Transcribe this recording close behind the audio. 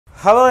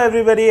Hello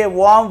everybody, a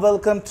warm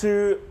welcome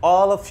to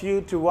all of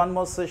you to one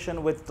more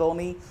session with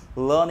Tony,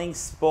 learning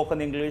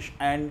spoken English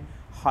and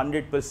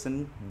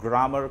 100%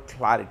 grammar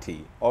clarity.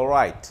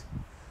 Alright,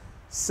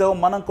 so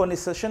మనం కొన్ని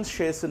sessions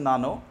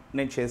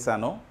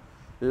చేశాను.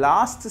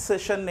 Last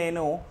session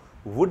నేను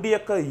would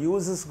యొక్క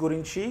uses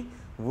గురించి,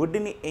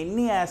 వుడ్ని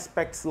ఎన్ని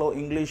ఆస్పెక్ట్స్లో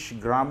English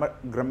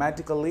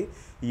grammatically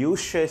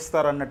use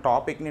చేస్తారన్న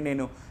టాపిక్ని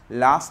నేను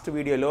లాస్ట్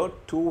వీడియోలో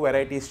 2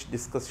 వెరైటీస్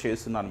డిస్కస్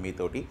చేస్తున్నాను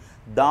మీతోటి.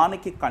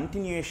 దానికి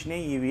కంటిన్యూషనే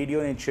ఈ వీడియో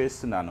నేను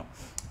చేస్తున్నాను.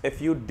 If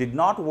you did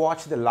not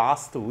watch the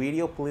last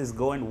video, please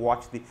go and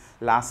watch the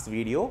last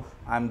video.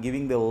 I'm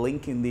giving the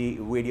link in the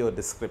video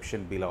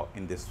description below.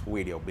 In this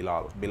video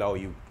below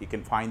you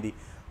can find the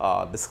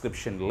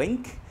description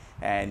link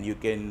and you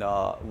can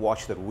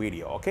watch the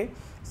video. Okay,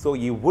 so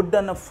ఈ would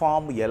అన్న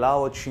form ఎలా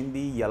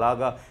వచ్చింది,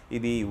 ఎలాగా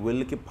ఇది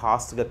విల్కి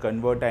ఫాస్ట్గా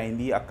convert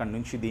అయింది, అక్కడ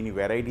నుంచి దీని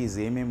వెరైటీస్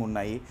ఏమేమి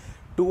ఉన్నాయి,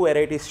 2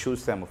 వెరైటీస్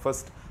చూసాము.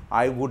 First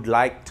I would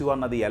like to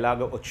అన్నది ఎలాగ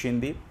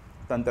వచ్చింది,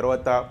 దాని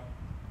తర్వాత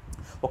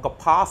ఒక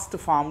పాస్ట్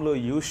ఫామ్లో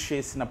యూజ్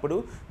చేసినప్పుడు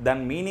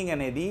దాని మీనింగ్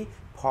అనేది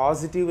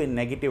positive and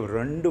negative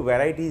 2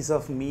 varieties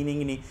of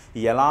మీనింగ్ని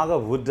ఎలాగ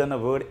వుడ్ అన్న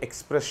వర్డ్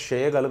ఎక్స్ప్రెస్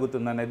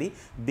చేయగలుగుతుంది అనేది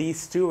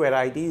these 2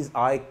 varieties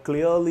I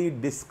clearly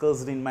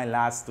discussed in my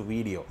last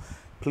video.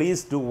 Please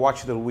do watch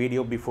the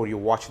video before you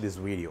watch this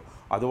video.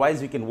 Otherwise,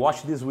 you can watch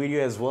this video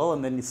as well,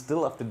 and then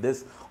still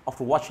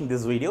after watching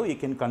this video, you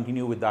can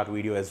continue with that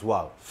video as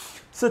well.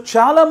 So,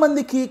 చాలా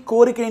మందికి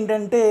కోరిక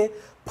ఏంటంటే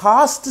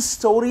past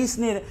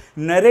స్టోరీస్ని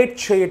narrate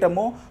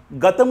చేయటము,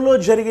 గతంలో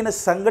జరిగిన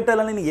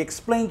సంఘటనలని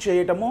explain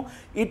చేయటము,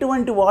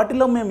 ఇటువంటి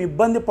వాటిలో మేము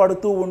ఇబ్బంది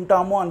పడుతూ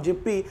ఉంటాము అని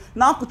చెప్పి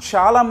నాకు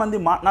చాలామంది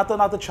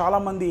నాతో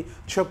చాలామంది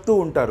చెప్తూ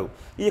ఉంటారు.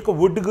 ఈ యొక్క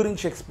వుడ్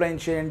గురించి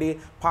ఎక్స్ప్లెయిన్ చేయండి,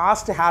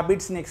 పాస్ట్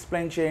హ్యాబిట్స్ని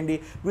ఎక్స్ప్లెయిన్ చేయండి,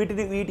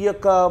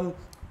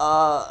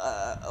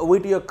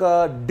 వీటి యొక్క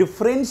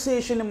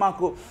డిఫరెన్సియేషన్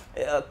మాకు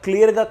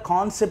క్లియర్గా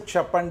కాన్సెప్ట్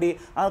చెప్పండి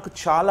నాకు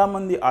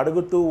చాలామంది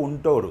అడుగుతూ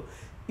ఉంటారు.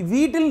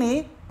 వీటిని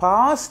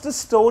పాస్ట్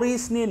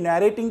స్టోరీస్ని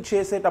నరేటింగ్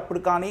చేసేటప్పుడు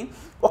కానీ,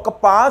 ఒక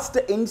పాస్ట్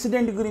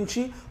ఇన్సిడెంట్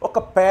గురించి ఒక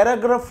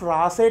పారాగ్రాఫ్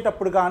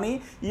రాసేటప్పుడు కానీ,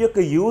 ఈ యొక్క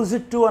యూజ్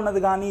ఇట్ టు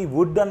అన్నది కానీ,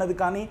 వుడ్ అన్నది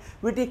కానీ,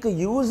 వీటి యొక్క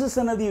యూజెస్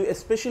అన్నది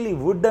ఎస్పెషల్లీ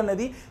వుడ్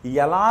అన్నది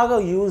ఎలాగ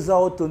యూజ్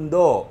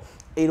అవుతుందో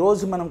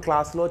ఈరోజు మనం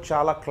క్లాస్లో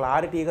చాలా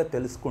క్లారిటీగా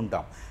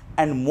తెలుసుకుంటాం.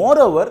 అండ్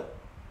మోర్ ఓవర్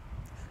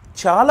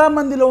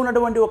చాలామందిలో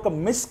ఉన్నటువంటి ఒక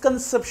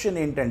మిస్కన్సెప్షన్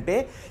ఏంటంటే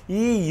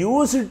ఈ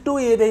యూజ్ టు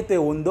ఏదైతే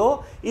ఉందో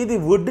ఇది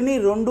వుడ్ని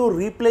 2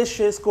 రీప్లేస్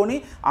చేసుకొని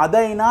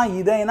అదైనా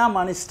ఇదైనా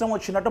మన ఇష్టం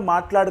వచ్చినట్టు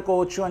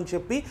మాట్లాడుకోవచ్చు అని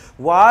చెప్పి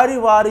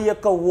వారి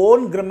యొక్క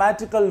ఓన్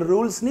గ్రామాటికల్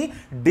రూల్స్ని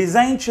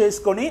డిజైన్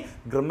చేసుకొని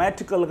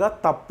గ్రామాటికల్గా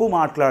తప్పు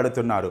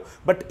మాట్లాడుతున్నారు.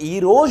 బట్ ఈ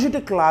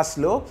రోజుటి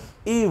క్లాస్లో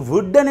ఈ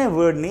వుడ్ అనే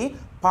వర్డ్ని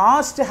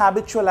పాస్ట్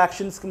హ్యాబిచువల్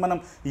యాక్షన్స్కి మనం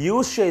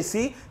యూజ్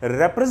చేసి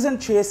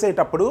రిప్రజెంట్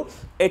చేసేటప్పుడు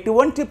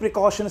ఎటువంటి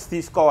ప్రికాషన్స్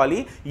తీసుకోవాలి,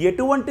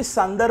 ఎటువంటి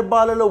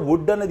సందర్భాలలో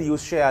వుడ్ అన్నది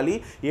యూజ్ చేయాలి,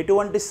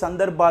 ఎటువంటి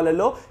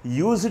సందర్భాలలో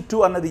యూజ్ టు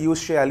అన్నది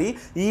యూజ్ చేయాలి,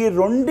 ఈ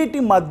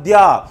రెండిటి మధ్య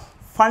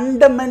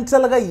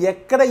ఫండమెంటల్గా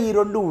ఎక్కడ ఈ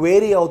 2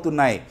 వేరీ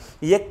అవుతున్నాయి,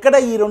 ఎక్కడ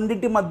ఈ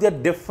రెండింటి మధ్య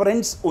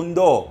డిఫరెన్స్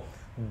ఉందో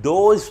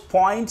those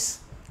points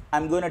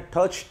I'm going to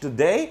touch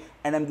today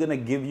and I'm going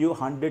to give you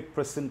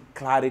 100%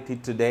 clarity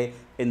today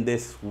in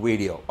this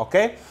video.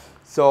 Okay,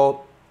 so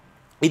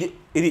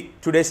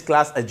today's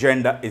class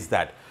agenda is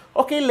that.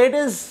 Okay, let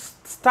us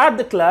start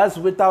the class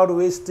without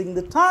wasting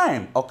the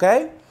time. Okay,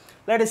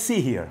 let us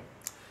see here.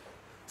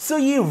 So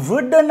ఈ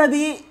would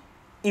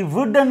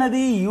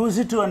అన్నది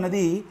use to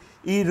అన్నది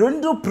ఈ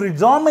 2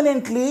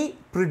 predominantly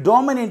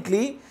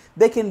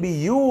they can be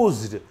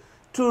used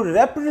to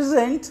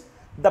represent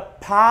the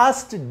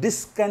past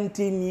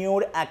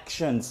discontinued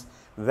actions.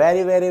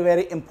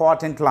 Very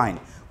important line.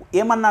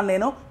 ఏమన్నా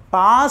నేను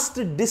past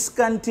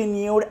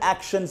discontinued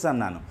actions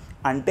అన్నాను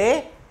అంటే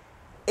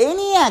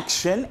any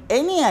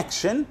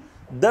action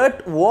that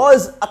was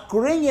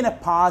occurring in a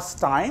past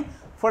time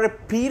for a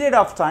period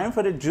of time,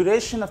 for a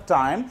duration of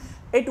time,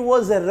 it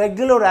was a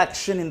regular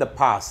action in the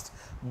past,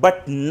 but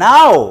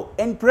now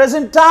in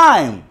present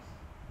time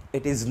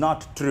it is not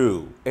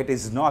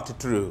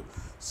true.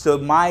 So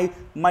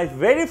my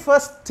very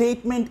first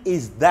statement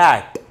is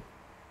that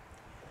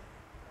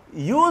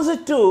use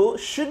it to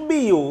should be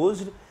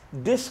used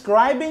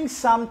describing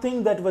something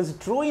that was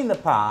true in the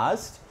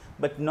past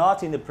but not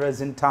in the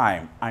present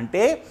time.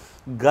 అంటే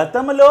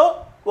గతంలో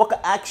ఒక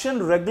action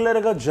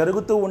రెగ్యులర్గా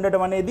జరుగుతూ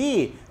ఉండటం అనేది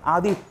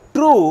అది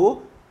true,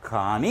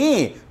 కానీ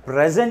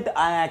present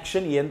ఆ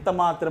యాక్షన్ ఎంత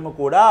మాత్రము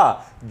కూడా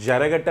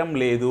జరగటం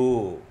లేదు.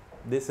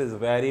 This is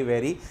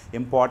very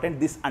important.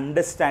 This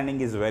understanding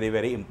is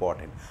very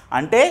important.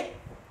 అంటే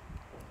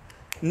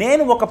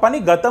నేను ఒక పని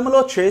గతంలో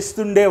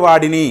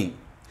చేస్తుండేవాడిని,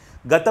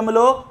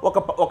 గతంలో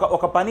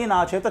ఒక పని నా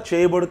చేత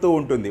చేయబడుతూ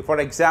ఉంటుంది.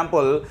 ఫర్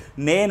ఎగ్జాంపుల్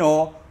నేను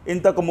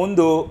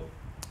ఇంతకుముందు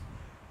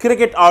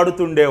క్రికెట్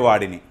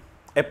ఆడుతుండేవాడిని.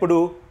 ఎప్పుడు?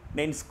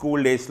 నేను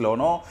స్కూల్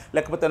డేస్లోనో,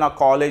 లేకపోతే నా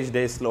కాలేజ్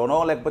డేస్లోనో,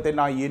 లేకపోతే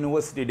నా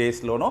యూనివర్సిటీ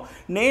డేస్లోనో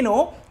నేను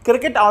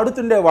క్రికెట్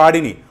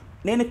ఆడుతుండేవాడిని.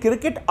 నేను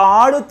క్రికెట్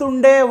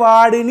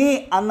ఆడుతుండేవాడిని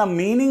అన్న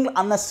మీనింగ్,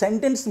 అన్న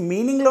సెంటెన్స్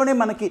మీనింగ్లోనే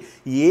మనకి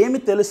ఏమి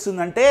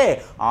తెలుస్తుందంటే,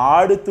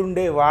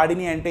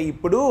 ఆడుతుండేవాడిని అంటే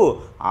ఇప్పుడు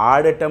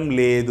ఆడటం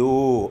లేదు.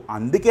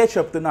 అందుకే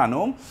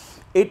చెప్తున్నాను,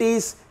 it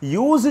is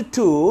used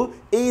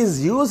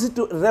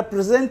to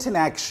represent an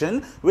action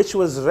which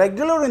was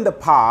regular in the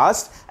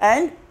past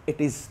and it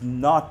is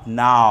not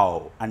now.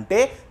 అంటే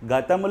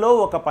గతంలో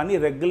ఒక పని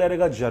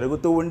రెగ్యులర్గా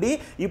జరుగుతూ ఉండి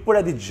ఇప్పుడు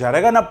అది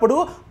జరగనప్పుడు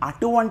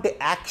అటువంటి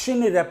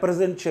యాక్షన్ని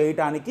రిప్రజెంట్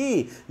చేయడానికి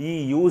ఈ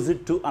యూజ్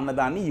ఇట్ టు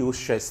అన్నదాన్ని యూజ్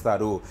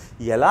చేస్తారు.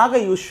 ఎలాగ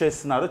యూజ్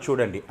చేస్తున్నారో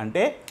చూడండి.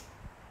 అంటే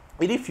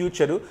ఇది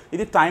ఫ్యూచరు,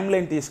 ఇది టైం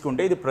లైన్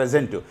తీసుకుంటే ఇది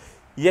ప్రజెంట్.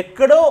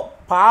 ఎక్కడో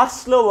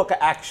పాస్ట్లో ఒక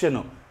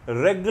యాక్షను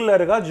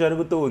రెగ్యులర్గా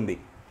జరుగుతూ ఉంది.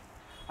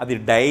 అది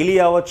డైలీ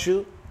అవ్వచ్చు,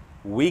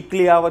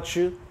 వీక్లీ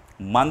అవ్వచ్చు,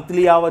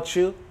 మంత్లీ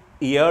అవ్వచ్చు,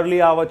 ఇయర్లీ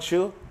అవ్వచ్చు,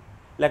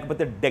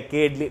 లేకపోతే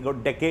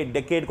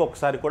డెకేడ్కి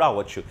ఒకసారి కూడా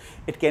అవ్వచ్చు.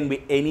 It can be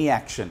any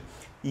action.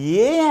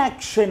 A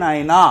action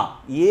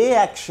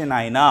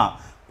అయినా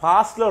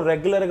పాస్ట్లో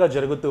రెగ్యులర్గా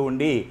జరుగుతూ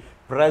ఉండి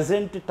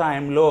ప్రజెంట్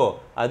టైంలో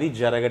అది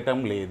జరగటం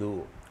లేదు.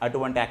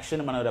 అటువంటి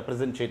యాక్షన్ మనం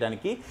రిప్రజెంట్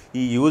చేయడానికి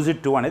ఈ యూజ్ ఇట్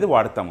టు అనేది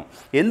వాడతాము.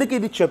 ఎందుకు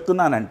ఇది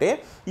చెప్తున్నానంటే,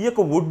 ఈ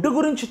యొక్క వుడ్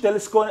గురించి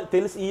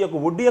ఈ యొక్క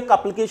వుడ్ యొక్క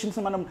అప్లికేషన్స్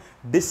మనం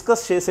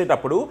డిస్కస్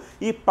చేసేటప్పుడు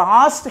ఈ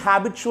పాస్ట్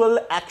హ్యాబిచువల్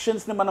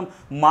యాక్షన్స్ని మనం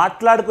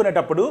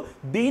మాట్లాడుకునేటప్పుడు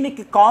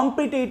దీనికి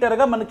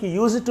కాంపిటీటర్గా మనకి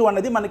యూజ్ ఇట్ టు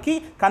అనేది మనకి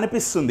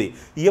కనిపిస్తుంది.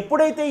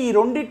 ఎప్పుడైతే ఈ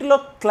రెండిటిలో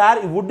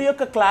వుడ్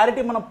యొక్క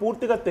క్లారిటీ మనం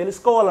పూర్తిగా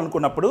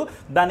తెలుసుకోవాలనుకున్నప్పుడు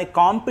దాని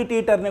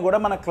కాంపిటీటర్ని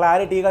కూడా మనం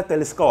క్లారిటీగా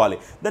తెలుసుకోవాలి.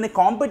 దాని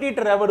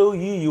కాంపిటీటర్ ఎవరు?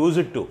 ఈ యూజ్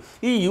ఇట్ టు.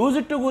 ఈ యూజ్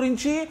ఇట్ టు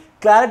గురించి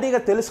క్లారిటీగా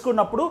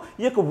తెలుసుకున్నప్పుడు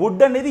ఈ యొక్క వుడ్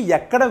అనేది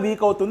ఎక్కడ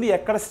వీక్ అవుతుంది,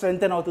 ఎక్కడ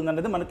స్ట్రెంగ్తెన్ అవుతుంది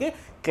అనేది మనకి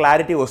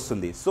క్లారిటీ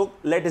వస్తుంది. So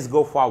let us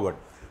go forward.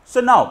 So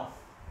now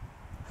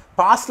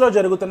పాస్ట్లో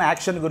జరుగుతున్న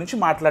యాక్షన్ గురించి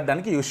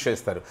మాట్లాడడానికి యూజ్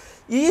చేస్తారు.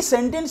 ఈ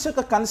సెంటెన్స్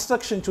యొక్క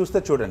కన్స్ట్రక్షన్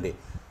చూస్తే చూడండి,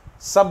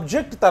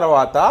 సబ్జెక్ట్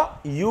తర్వాత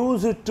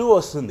యూజ్ ఇట్ టు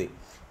వస్తుంది.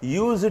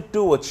 యూజ్ ఇట్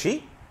టు వచ్చి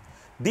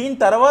దీని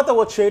తర్వాత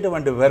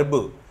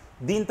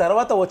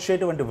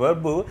వచ్చేటువంటి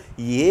వెర్బ్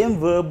ఏం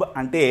వర్బ్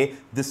అంటే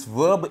this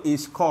verb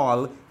is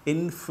called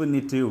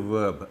infinitive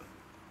verb,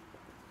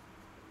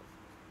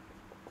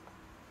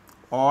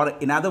 or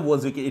in other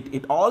words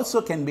it also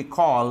can be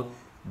called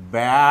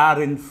bare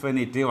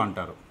infinitive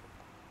అంటారు.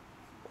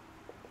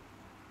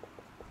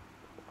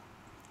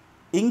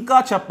 ఇంకా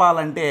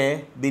చెప్పాలంటే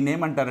దీన్ని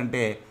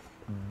ఏమంటారంటే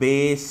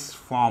బేస్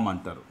ఫామ్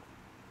అంటారు.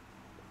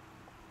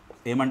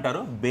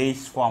 ఏమంటారు?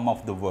 Base form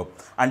of the verb.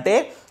 అంటే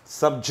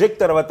సబ్జెక్ట్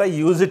తర్వాత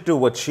యూజ్ ఇట్ టు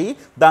వచ్చి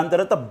దాని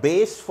తర్వాత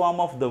base form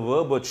of the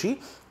verb వచ్చి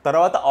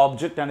తర్వాత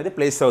ఆబ్జెక్ట్ అనేది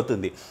ప్లేస్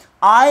అవుతుంది.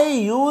 I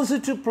use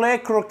to play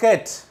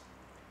cricket.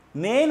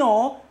 నేను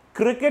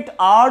క్రికెట్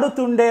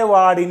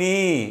ఆడుతుండేవాడిని.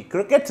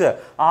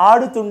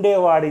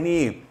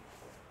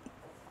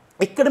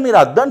 ఇక్కడ మీరు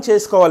అర్థం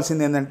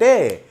చేసుకోవాల్సింది ఏంటంటే,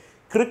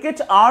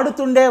 క్రికెట్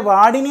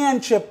ఆడుతుండేవాడిని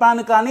అని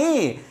చెప్పాను, కానీ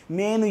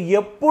నేను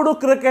ఎప్పుడు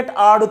క్రికెట్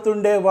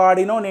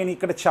ఆడుతుండేవాడినో నేను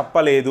ఇక్కడ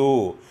చెప్పలేదు.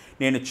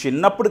 నేను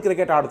చిన్నప్పుడు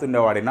క్రికెట్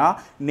ఆడుతుండేవాడినా,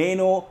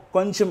 నేను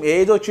కొంచెం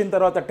ఏజ్ వచ్చిన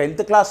తర్వాత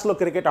 10th క్లాస్లో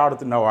క్రికెట్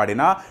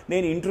ఆడుతుండేవాడినా,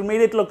 నేను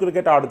ఇంటర్మీడియట్లో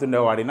క్రికెట్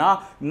ఆడుతుండేవాడినా,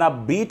 నా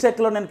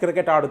బీటెక్లో నేను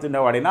క్రికెట్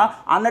ఆడుతుండేవాడినా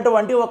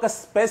అన్నటువంటి ఒక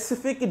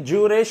స్పెసిఫిక్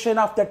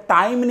డ్యూరేషన్ ఆఫ్ ద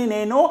టైంని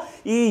నేను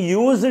ఈ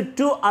యూజ్ ఇట్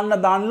టు అన్న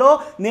దానిలో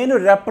నేను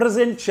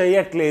రిప్రజెంట్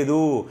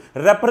చేయట్లేదు.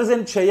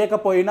 రిప్రజెంట్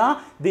చేయకపోయినా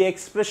the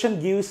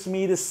expression gives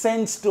me the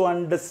sense to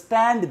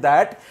understand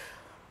that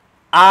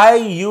I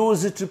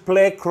use to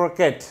play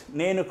cricket.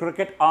 నేను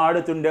క్రికెట్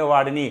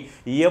ఆడుతుండేవాడిని.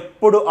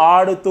 ఎప్పుడు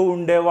ఆడుతూ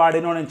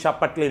ఉండేవాడినో నేను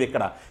చెప్పట్లేదు.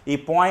 ఇక్కడ ఈ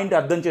పాయింట్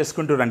అర్థం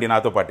చేసుకుంటూ రండి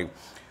నాతో పాటు.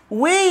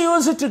 We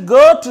used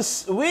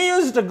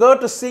to go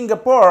to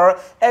Singapore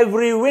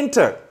every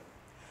winter.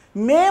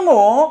 మేము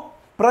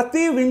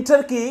ప్రతి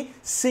వింటర్కి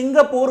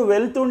సింగపూర్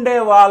వెళ్తుండే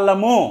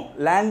వాళ్ళము.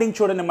 ల్యాండింగ్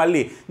చూడండి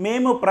మళ్ళీ.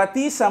 మేము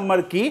ప్రతి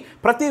సమ్మర్కి,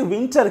 ప్రతి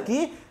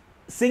వింటర్కి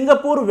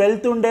సింగపూర్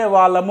వెళ్తుండే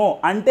వాళ్ళము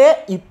అంటే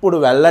ఇప్పుడు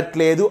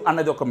వెళ్ళట్లేదు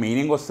అన్నది ఒక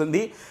మీనింగ్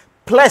వస్తుంది.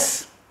 ప్లస్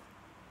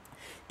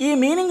ఈ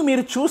మీనింగ్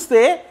మీరు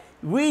చూస్తే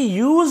we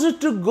used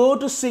to go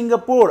to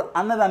Singapore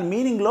అన్న దాని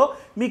మీనింగ్లో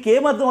మీకు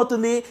ఏమర్థం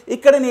అవుతుంది?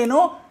 ఇక్కడ నేను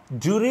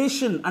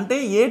డ్యూరేషన్ అంటే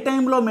ఏ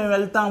టైంలో మేము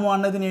వెళ్తాము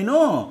అన్నది నేను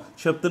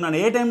చెప్తున్నాను.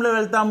 ఏ టైంలో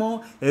వెళ్తాము?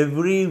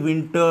 Every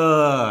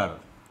winter.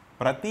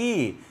 ప్రతి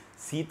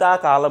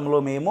శీతాకాలంలో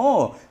మేము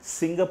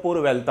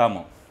సింగపూర్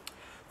వెళ్తాము.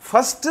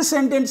 ఫస్ట్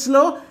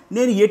సెంటెన్స్లో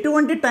నేను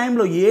ఎటువంటి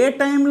టైంలో, ఏ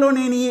టైంలో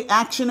నేను ఈ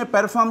యాక్షన్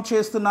పెర్ఫామ్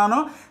చేస్తున్నానో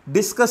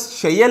డిస్కస్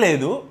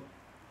చేయలేదు.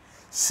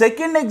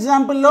 సెకండ్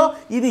ఎగ్జాంపుల్లో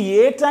ఇది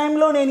ఏ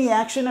టైంలో నేను ఈ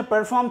యాక్షన్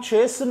పెర్ఫామ్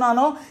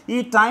చేస్తున్నానో ఈ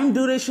టైం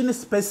డ్యూరేషన్ని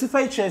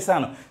స్పెసిఫై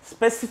చేశాను.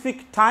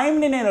 స్పెసిఫిక్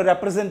టైంని నేను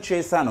రిప్రజెంట్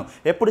చేశాను.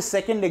 ఎప్పుడు?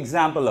 Second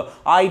ఎగ్జాంపుల్లో.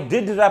 I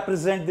did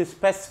represent the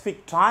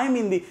specific time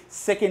in the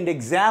second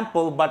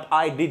example, but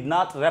I did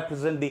not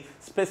represent the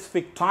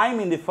specific time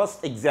in the first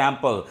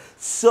example.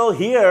 So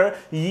here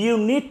you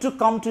need to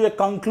come to a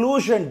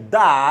conclusion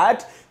that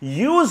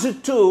use it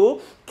to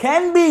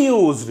can be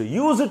used.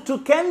 Use it to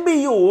can be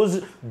used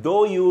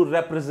though you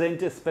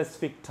represent a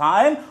specific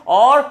time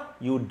or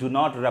you do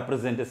not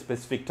represent a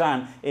specific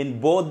time. In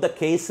both the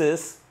cases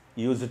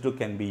use to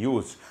can be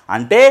used.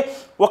 అంటే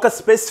ఒక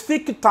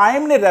specific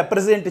టైంని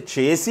represent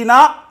చేసినా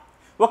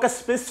ఒక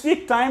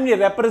specific టైంని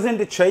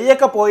represent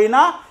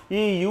చేయకపోయినా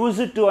ఈ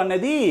use to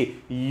అనేది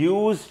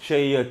use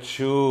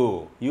చేయొచ్చు.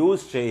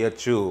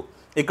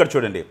 ఇక్కడ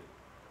చూడండి,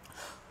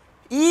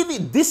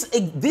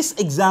 this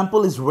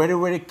example is very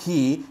very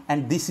key, and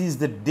this is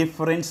the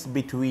difference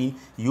between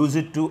use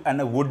it to and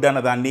would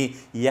అన్నదాన్ని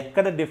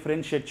ఎక్కడ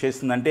డిఫరెన్షియేట్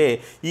చేస్తుందంటే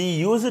ఈ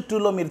యూజ్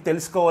టులో మీరు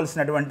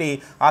తెలుసుకోవాల్సినటువంటి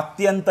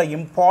అత్యంత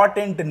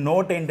ఇంపార్టెంట్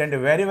నోట్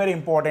ఏంటంటే వెరీ వెరీ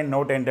ఇంపార్టెంట్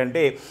నోట్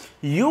ఏంటంటే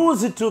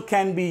use to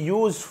can be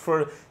used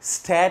for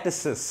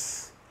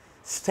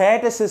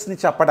స్టేటసెస్ని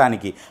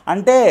చెప్పడానికి.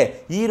 అంటే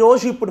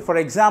ఈరోజు ఇప్పుడు ఫర్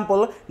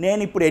ఎగ్జాంపుల్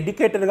నేను ఇప్పుడు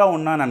ఎడ్యుకేటెడ్గా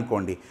ఉన్నాను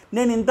అనుకోండి,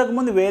 నేను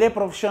ఇంతకుముందు వేరే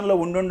ప్రొఫెషన్లో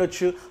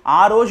ఉండుండొచ్చు,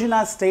 ఆ రోజు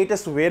నా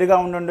స్టేటస్ వేరుగా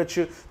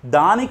ఉండుండొచ్చు,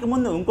 దానికి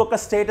ముందు ఇంకొక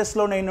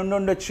స్టేటస్లో నేను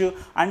ఉండుండొచ్చు.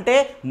 అంటే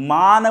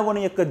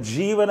మానవుని యొక్క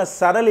జీవన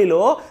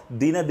సరళిలో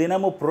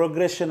దినదినము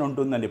ప్రోగ్రెషన్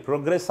ఉంటుందండి,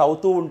 ప్రోగ్రెస్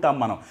అవుతూ ఉంటాం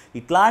మనం.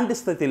 ఇట్లాంటి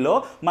స్థితిలో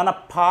మన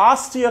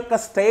పాస్ట్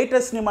యొక్క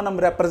స్టేటస్ని మనం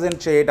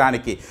రిప్రజెంట్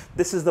చేయడానికి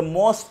this is the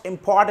most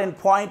important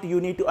point you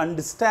need to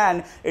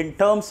understand in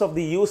terms of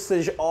the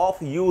usage of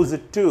use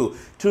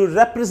to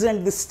represent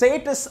the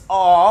status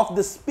of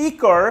the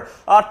speaker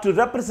or to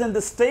represent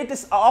the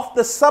status of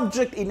the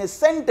subject in a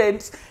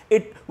sentence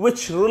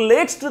which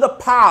relates to the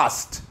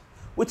past,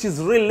 which is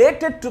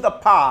related to the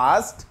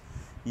past.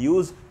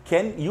 Use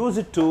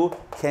it to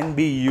can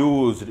be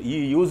used. ఈ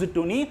use it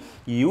to ని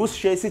use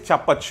చేసి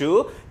చెప్పచ్చు.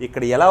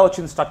 ఇక్కడ ఎలా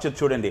వచ్చింది structure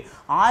చూడండి.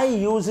 I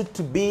use it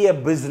to be a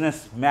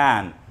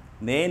businessman.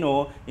 నేను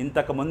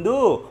ఇంతకుముందు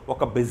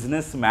ఒక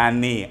బిజినెస్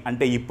మ్యాన్ని,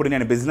 అంటే ఇప్పుడు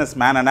నేను బిజినెస్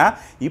మ్యాన్ అనా,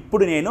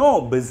 ఇప్పుడు నేను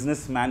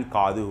బిజినెస్ మ్యాన్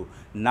కాదు.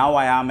 Now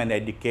I am N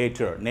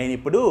educator, నేను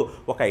ఇప్పుడు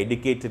ఒక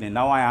ఎడ్యుకేటర్ని.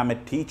 Now I am a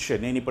teacher,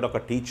 నేను ఇప్పుడు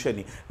ఒక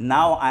టీచర్ని.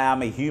 Now I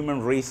am a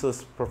human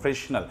resource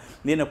professional,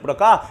 నేను ఇప్పుడు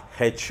ఒక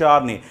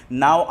హెచ్ఆర్ని.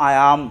 Now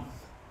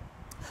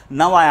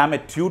I am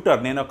a tutor,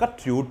 నేను ఒక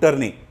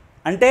ట్యూటర్ని.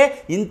 అంటే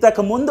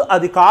ఇంతకుముందు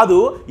అది కాదు,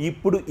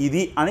 ఇప్పుడు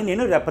ఇది అని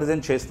నేను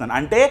రిప్రజెంట్ చేస్తున్నాను.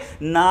 అంటే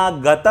నా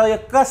గత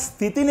యొక్క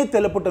స్థితిని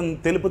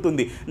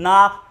తెలుపుతుంది, నా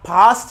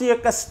పాస్ట్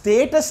యొక్క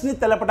స్టేటస్ని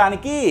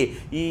తెలపడానికి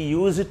ఈ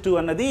యూజ్ టు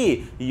అన్నది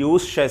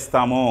యూజ్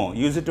చేస్తాము.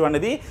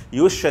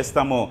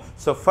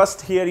 So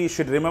first here you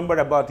should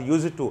remember about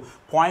use to.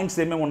 Points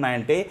ఏమేమి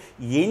ఉన్నాయంటే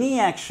any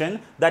action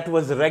that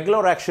was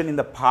regular action in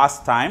the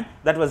past time,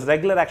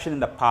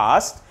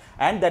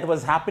 and that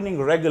was happening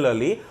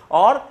regularly,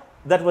 or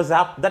that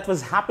was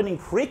happening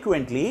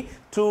frequently.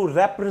 To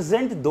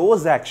represent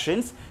those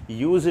actions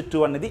use it to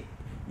అనేది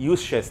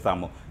use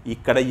చేస్తాము.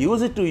 ఇక్కడ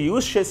use to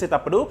use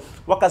చేసేటప్పుడు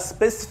ఒక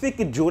specific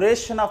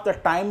duration of the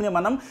టైంని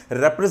మనం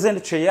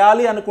represent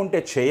చేయాలి అనుకుంటే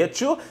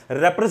చేయొచ్చు,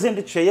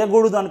 రిప్రజెంట్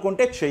చేయకూడదు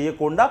అనుకుంటే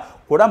చేయకుండా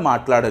కూడా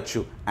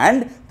మాట్లాడచ్చు.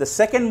 And the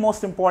second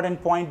most important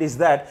point is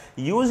that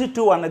use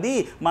to అన్నది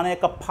మన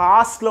యొక్క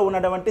పాస్ట్లో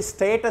ఉన్నటువంటి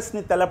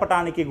స్టేటస్ని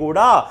తెలపడానికి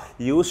కూడా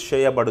యూజ్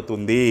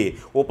చేయబడుతుంది,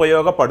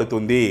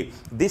 ఉపయోగపడుతుంది.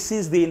 This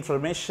is the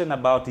information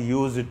about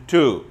use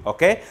to.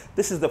 Okay,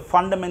 this is the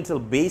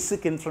fundamental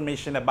basic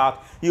information about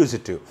use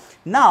to.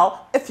 Now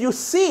if you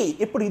see,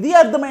 ఇప్పుడు ఇది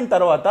అర్థమైన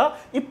తర్వాత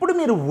ఇప్పుడు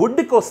మీరు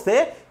వుడ్కి వస్తే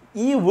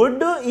ఈ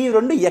వుడ్ ఈ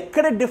రెండు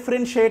ఎక్కడ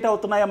డిఫరెన్షియేట్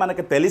అవుతున్నాయో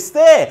మనకు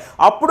తెలిస్తే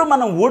అప్పుడు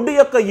మనం వుడ్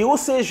యొక్క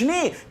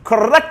యూసేజ్ని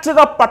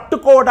కరెక్ట్గా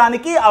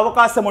పట్టుకోవడానికి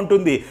అవకాశం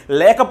ఉంటుంది.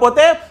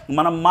 లేకపోతే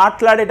మనం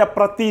మాట్లాడేట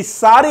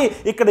ప్రతిసారి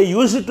ఇక్కడ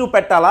యూజ్ టు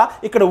పెట్టాలా,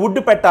 ఇక్కడ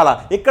వుడ్ పెట్టాలా,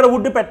 ఇక్కడ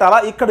వుడ్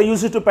పెట్టాలా, ఇక్కడ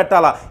యూజ్ టు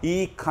పెట్టాలా, ఈ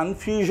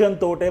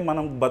కన్ఫ్యూజన్ తోటే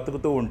మనం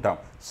బతుకుతూ ఉంటాం.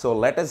 So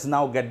let us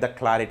now get the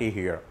clarity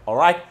here. All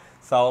right,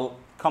 so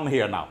come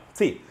here now.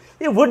 See,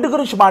 ఈ వుడ్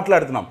గురించి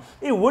మాట్లాడుతున్నాం.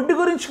 ఈ వుడ్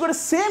గురించి కూడా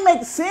సేమ్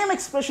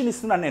ఎక్స్ప్రెషన్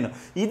ఇస్తున్నాను నేను.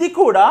 ఇది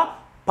కూడా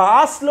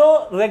పాస్ట్లో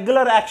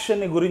రెగ్యులర్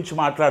యాక్షన్ని గురించి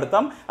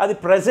మాట్లాడతాం, అది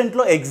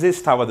ప్రజెంట్లో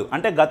ఎగ్జిస్ట్ అవ్వదు.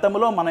 అంటే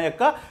గతంలో మన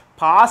యొక్క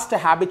past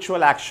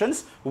habitual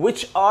actions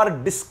which are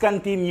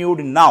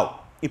discontinued now,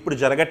 ఇప్పుడు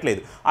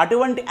జరగట్లేదు.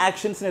 అటువంటి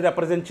యాక్షన్స్ని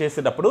రిప్రజెంట్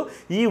చేసేటప్పుడు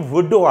ఈ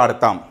వుడ్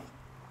వాడతాం.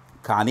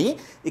 కానీ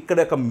ఇక్కడ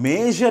ఒక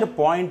మేజర్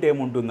పాయింట్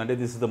ఏముంటుందంటే,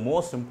 this is the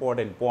most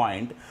important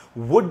point,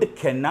 would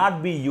cannot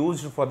be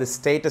used for the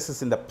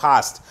statuses in the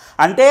past.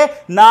 అంటే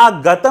నా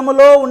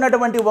గతంలో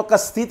ఉన్నటువంటి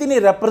ఒక స్థితిని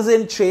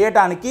రిప్రజెంట్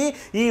చేయడానికి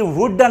ఈ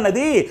వుడ్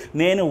అన్నది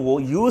నేను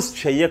యూజ్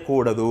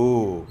చేయకూడదు.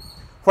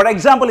 ఫర్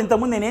ఎగ్జాంపుల్,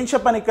 ఇంతకుముందు నేనేం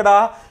చెప్పాను, ఇక్కడ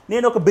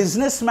నేను ఒక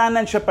బిజినెస్ మ్యాన్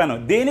అని చెప్పాను.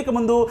 దేనికి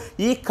ముందు?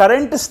 ఈ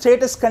కరెంట్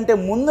స్టేటస్ కంటే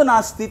ముందు నా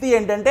స్థితి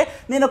ఏంటంటే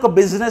నేను ఒక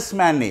బిజినెస్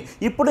మ్యాన్ని,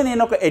 ఇప్పుడు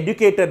నేను ఒక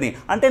ఎడ్యుకేటర్ని.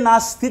 అంటే నా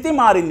స్థితి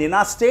మారింది,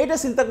 నా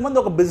స్టేటస్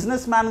ఇంతకుముందు ఒక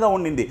బిజినెస్ మ్యాన్గా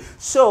ఉండింది.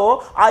 So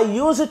I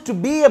use it to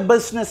be a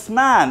business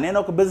man, నేను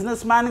ఒక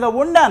బిజినెస్ మ్యాన్గా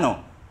ఉండాను.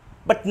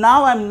 But now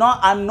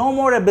I'm no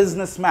more a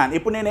business man,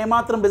 ఇప్పుడు నేను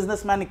ఏమాత్రం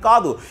బిజినెస్ మ్యాన్ని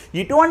కాదు.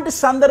 ఇటువంటి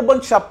సందర్భం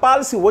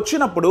చెప్పాల్సి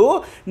వచ్చినప్పుడు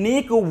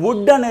నీకు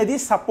వుడ్ అనేది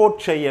సపోర్ట్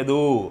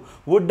చేయదు.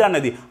 వుడ్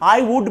అనేది I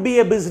would be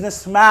a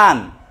business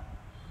man,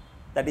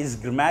 that is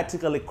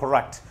grammatically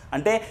correct.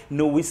 అంటే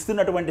నువ్వు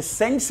ఇస్తున్నటువంటి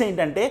సెన్స్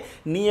ఏంటంటే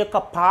నీ యొక్క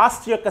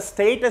పాస్ట్ యొక్క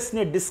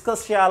స్టేటస్ని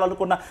డిస్కస్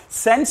చేయాలనుకున్న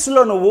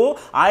సెన్స్లో నువ్వు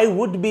I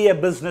would be a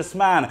business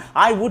man,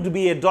 I would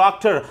be a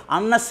doctor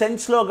అన్న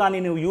సెన్స్లో కానీ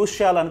నువ్వు యూజ్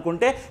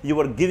చేయాలనుకుంటే you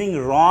are giving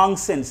wrong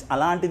sense.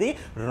 అలాంటిది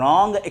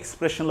రాంగ్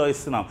ఎక్స్ప్రెషన్లో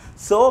ఇస్తున్నాం.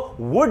 So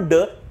would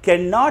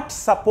cannot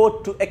support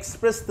to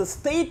express the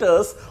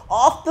status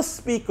of the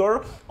speaker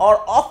or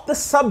of the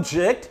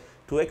subject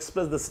to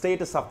express the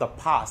status of the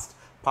past.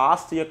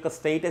 Past యొక్క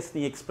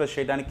స్టేటస్ని express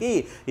చేయడానికి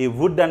ఈ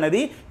would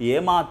అన్నది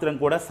ఏమాత్రం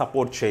కూడా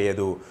support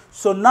చేయదు.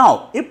 So now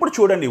ఇప్పుడు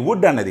చూడండి,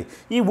 వుడ్ అన్నది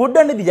ఈ వుడ్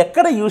అనేది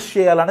ఎక్కడ యూజ్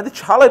చేయాలన్నది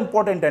చాలా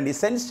ఇంపార్టెంట్ అండి.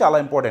 సెన్స్ చాలా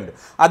ఇంపార్టెంట్,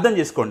 అర్థం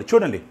చేసుకోండి.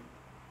 చూడండి,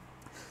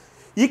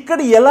 ఇక్కడ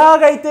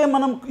ఎలాగైతే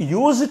మనం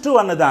యూజ్ టు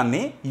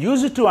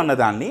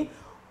అన్నదాన్ని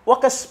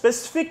ఒక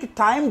స్పెసిఫిక్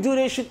టైం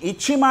డ్యూరేషన్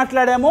ఇచ్చి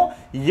మాట్లాడామో,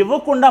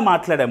 ఇవ్వకుండా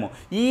మాట్లాడామో,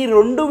 ఈ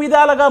రెండు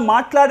విధాలుగా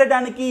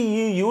మాట్లాడడానికి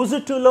ఈ యూజ్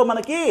టులో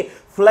మనకి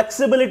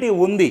ఫ్లెక్సిబిలిటీ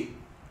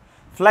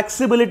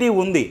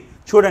ఉంది.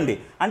 చూడండి,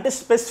 అంటే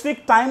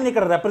స్పెసిఫిక్ టైంని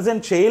ఇక్కడ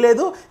రిప్రజెంట్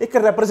చేయలేదు,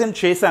 ఇక్కడ రిప్రజెంట్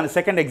చేశాను.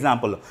 సెకండ్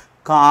ఎగ్జాంపుల్,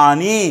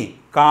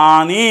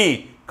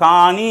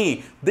 కానీ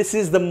this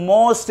is the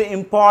most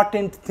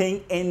important thing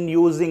in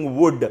using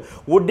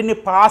వుడ్ని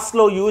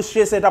పాస్ట్లో యూజ్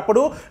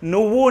చేసేటప్పుడు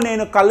నువ్వు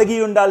నేను కలిగి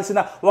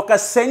ఉండాల్సిన ఒక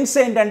సెన్స్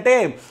ఏంటంటే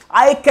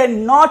I can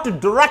not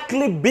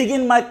directly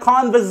begin my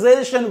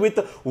conversation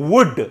with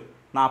would.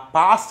 నా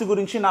పాస్ట్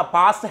గురించి, నా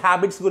పాస్ట్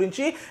హ్యాబిట్స్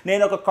గురించి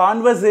నేను ఒక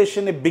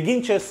కాన్వర్జేషన్ని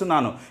బిగిన్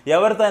చేస్తున్నాను.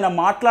 ఎవరితో అయినా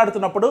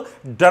మాట్లాడుతున్నప్పుడు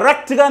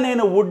డైరెక్ట్గా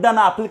నేను వుడ్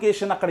అన్న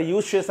అప్లికేషన్ అక్కడ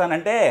యూజ్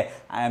చేశానంటే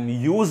ఐఎమ్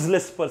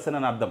యూజ్లెస్ పర్సన్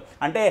అని అర్థం.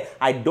 అంటే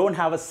I don't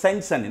have a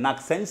sense అని,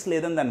 నాకు సెన్స్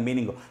లేదని దాని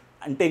మీనింగ్.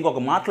 అంటే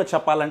ఇంకొక మాటలో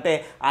చెప్పాలంటే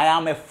I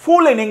am a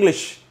fool in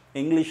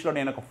ఇంగ్లీష్లో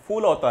నేను ఒక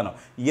ఫూల్ అవుతాను.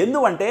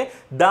 ఎందుకంటే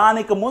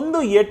దానికి ముందు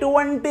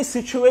ఎటువంటి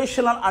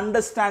సిచ్యువేషనల్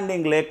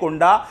అండర్స్టాండింగ్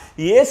లేకుండా,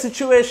 ఏ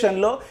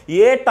సిచ్యువేషన్లో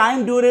ఏ టైం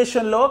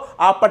డ్యూరేషన్లో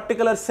ఆ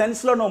పర్టికులర్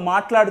సెన్స్లో నువ్వు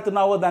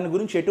మాట్లాడుతున్నావో దాని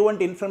గురించి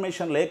ఎటువంటి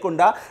ఇన్ఫర్మేషన్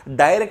లేకుండా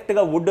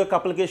డైరెక్ట్గా వుడ్ యొక్క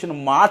అప్లికేషన్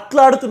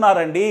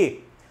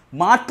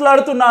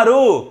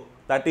మాట్లాడుతున్నారు.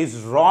 దట్ ఈస్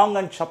రాంగ్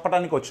అని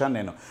చెప్పడానికి వచ్చాను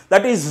నేను.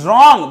 That is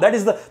wrong.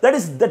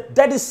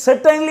 That is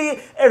certainly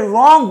a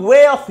wrong way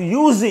of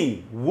using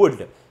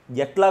would.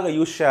 ఎట్లాగా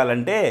యూజ్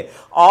చేయాలంటే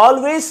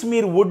ఆల్వేస్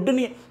మీరు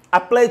వుడ్ని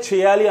అప్లై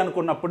చేయాలి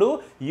అనుకున్నప్పుడు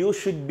you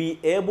should be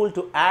able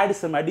to add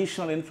some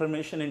additional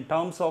information in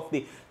terms of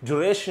the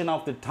duration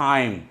of the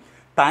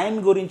time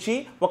గురించి,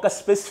 ఒక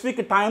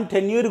specific time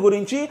tenure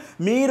గురించి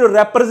మీరు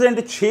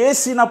represent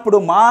చేసినప్పుడు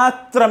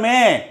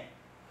మాత్రమే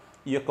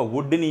ఈ యొక్క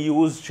వుడ్ని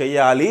యూజ్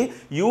చేయాలి.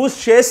 యూజ్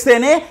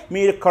చేస్తేనే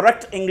మీరు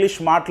కరెక్ట్ ఇంగ్లీష్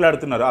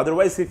మాట్లాడుతున్నారు.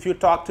 Otherwise if you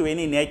talk to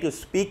any native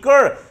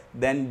speaker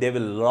then they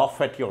will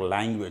laugh at your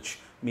language.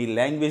 మీ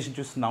లాంగ్వేజ్ని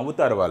చూసి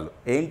నవ్వుతారు వాళ్ళు,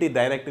 ఏంటి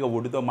డైరెక్ట్గా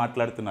వుడ్తో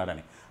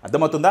మాట్లాడుతున్నారని.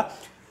 అర్థమవుతుందా?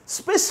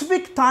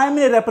 స్పెసిఫిక్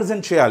టైంని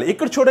రిప్రజెంట్ చేయాలి.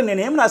 ఇక్కడ చూడండి,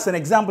 నేను ఏం రాశాను,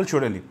 ఎగ్జాంపుల్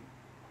చూడండి.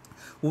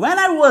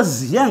 వెన్ ఐ వాజ్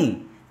యంగ్,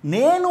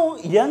 నేను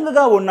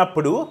యంగ్గా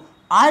ఉన్నప్పుడు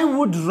I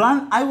would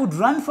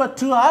run for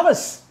 2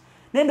 hours.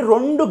 నేను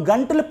 2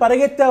 గంటలు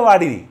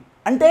పరిగెత్తేవాడిని.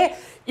 అంటే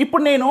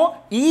ఇప్పుడు నేను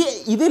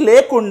ఇది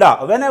లేకుండా,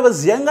 వెన్ ఐ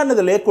వాజ్ యంగ్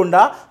అన్నది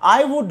లేకుండా I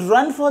would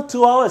run for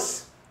 2 hours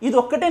ఇది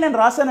ఒక్కటే నేను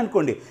రాశాను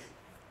అనుకోండి.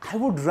 I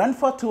would run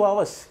for 2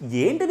 hours.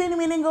 ఏంటి దీని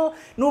మీనింగ్?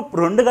 నువ్వు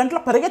 2 గంటలు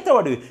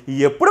పరిగెత్తేవాడివి.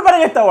 ఎప్పుడు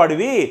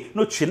పరిగెత్తేవాడివి?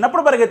 నువ్వు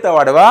చిన్నప్పుడు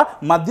పరిగెత్తేవాడివా,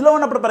 మధ్యలో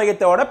ఉన్నప్పుడు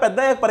పరిగెత్తేవాడా,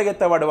 పెద్దయ్యాక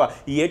పరిగెత్తేవాడివా?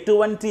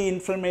 ఎటువంటి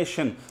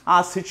ఇన్ఫర్మేషన్ ఆ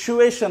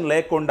సిచ్యువేషన్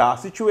లేకుండా, ఆ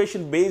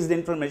సిచ్యువేషన్ బేస్డ్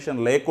ఇన్ఫర్మేషన్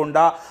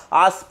లేకుండా,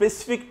 ఆ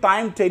స్పెసిఫిక్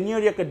టైం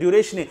టెన్యూర్ యొక్క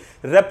డ్యూరేషన్ని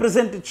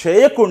రిప్రజెంట్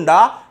చేయకుండా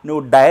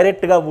నువ్వు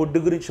డైరెక్ట్గా వుడ్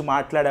గురించి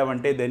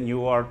మాట్లాడావంటే then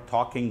you are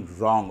talking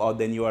wrong are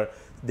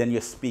then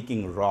you're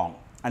speaking wrong.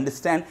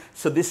 Understand?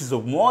 So this is the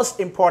most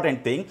important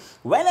thing.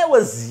 When I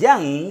was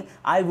young,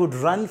 I would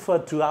run for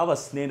 2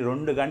 hours. నేను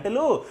 2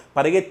 గంటలు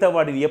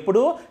పరిగెత్తేవాడిని.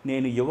 ఎప్పుడు?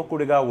 నేను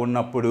యువకుడిగా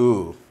ఉన్నప్పుడు.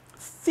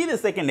 See the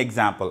second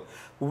example.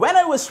 When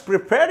I was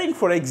preparing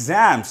for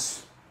exams,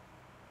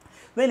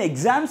 నేను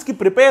ఎగ్జామ్స్కి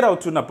prepare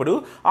అవుతున్నప్పుడు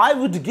I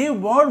would give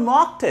more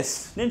mock test.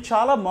 నేను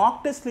చాలా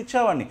మాక్ టెస్ట్లు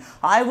ఇచ్చేవాడిని.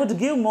 I would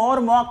give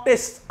more mock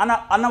test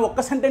అన్న ఒక్క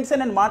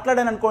సెంటెన్సే నేను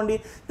మాట్లాడాను అనుకోండి,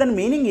 దాని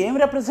మీనింగ్ ఏం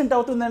రిప్రజెంట్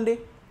అవుతుందండి?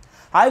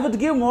 I would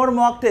give more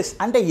mock test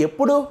అంటే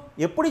ఎప్పుడు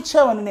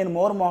ఇచ్చావని నేను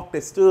more mock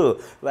test?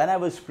 When I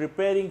was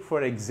preparing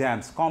for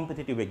exams,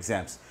 competitive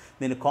exams.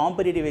 నేను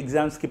కాంపిటేటివ్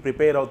ఎగ్జామ్స్కి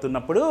ప్రిపేర్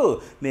అవుతున్నప్పుడు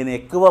నేను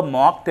ఎక్కువ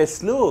మాక్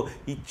టెస్ట్లు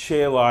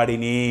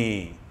ఇచ్చేవాడిని.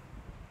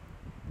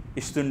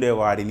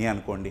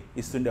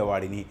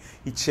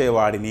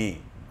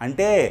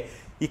 అంటే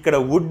ఇక్కడ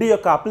వుడ్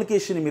యొక్క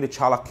అప్లికేషన్ మీరు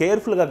చాలా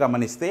కేర్ఫుల్గా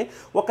గమనిస్తే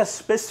ఒక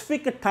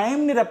స్పెసిఫిక్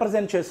టైంని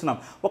రిప్రజెంట్ చేస్తున్నాం,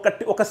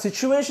 ఒక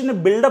సిచ్యువేషన్ని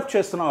బిల్డప్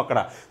చేస్తున్నాం. అక్కడ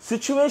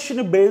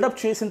సిచ్యువేషన్ని బిల్డప్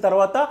చేసిన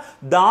తర్వాత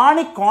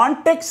దాని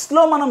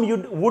కాంటెక్స్ట్లో మనం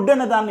వుడ్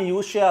అనే దాన్ని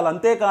యూజ్ చేయాలి.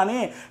 అంతేకాని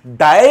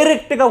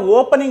డైరెక్ట్గా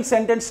opening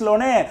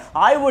సెంటెన్స్లోనే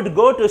I would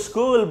go to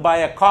school by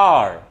a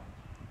car.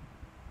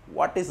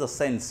 What is the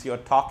sense? You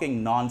are talking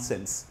non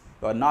sense.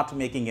 You are not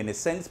making any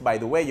sense. By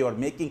the way you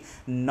are making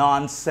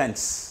non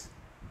sense.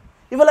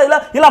 ఇవాళ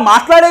ఇలా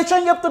మాట్లాడేచ్చు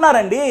అని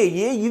చెప్తున్నారండి.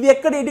 ఇది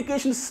ఎక్కడ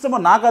education సిస్టమో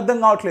నాకు అర్థం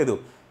కావట్లేదు.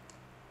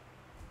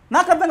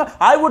 నాకు అర్థం కాదు.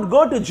 I would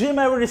go to gym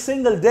every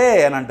single day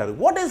అని అంటారు.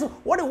 What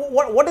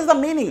is the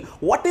meaning?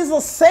 What is the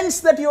sense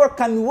that you are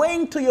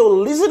conveying to your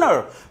listener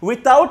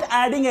without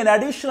adding N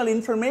additional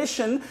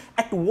information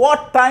at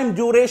what time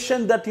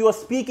duration that you are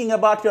speaking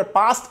about your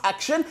past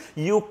action?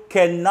 You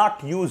can not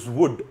use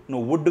would.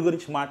 నువ్వు would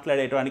గురించి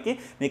మాట్లాడేటానికి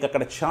నీకు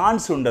అక్కడ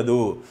chance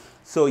ఉండదు.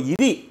 So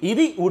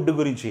ఇది would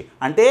గురించి.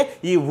 అంటే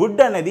ఈ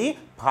would అనేది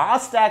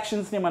పాస్ట్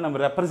యాక్షన్స్ని మనం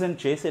రిప్రజెంట్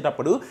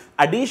చేసేటప్పుడు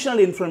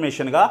అడిషనల్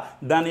ఇన్ఫర్మేషన్గా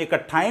దాని యొక్క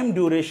టైం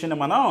డ్యూరేషన్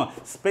మనం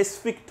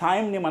స్పెసిఫిక్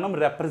టైంని మనం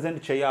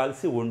రిప్రజెంట్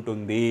చేయాల్సి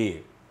ఉంటుంది.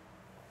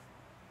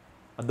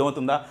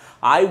 అర్థమవుతుందా?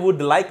 I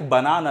would like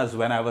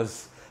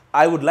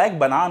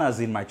bananas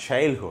in my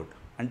childhood.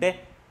 అంటే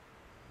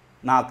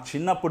నాకు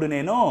చిన్నప్పుడు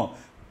నేను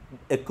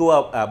ఎక్కువ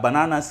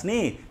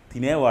బనానాస్ని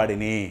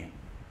తినేవాడిని.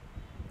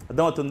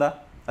 అర్థమవుతుందా?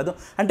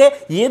 అంటే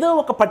ఏదో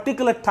ఒక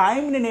పర్టికులర్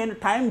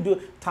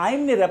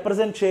టైంని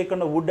రిప్రజెంట్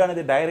చేయకుండా వుడ్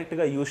అనేది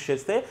డైరెక్ట్గా యూజ్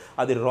చేస్తే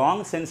అది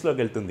రాంగ్ సెన్స్లోకి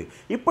వెళ్తుంది.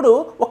 ఇప్పుడు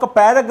ఒక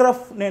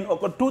పారాగ్రాఫ్ నేను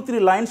ఒక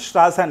 2-3 లైన్స్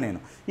రాశాను నేను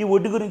ఈ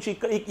వుడ్ గురించి.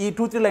 ఈ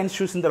 2-3 లైన్స్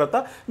చూసిన తర్వాత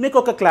మీకు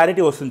ఒక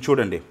క్లారిటీ వస్తుంది.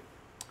 చూడండి.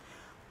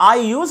 I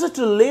used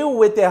to live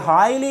with a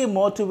highly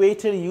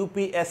motivated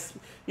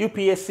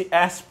UPSC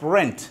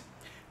aspirant.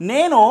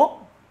 నేను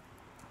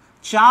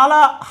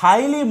చాలా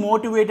హైలీ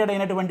మోటివేటెడ్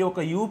అయినటువంటి ఒక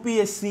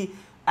యూపీఎస్సి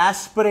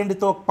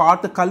ఆస్పిరెంట్తో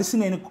పాటు కలిసి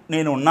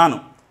నేను ఉన్నాను.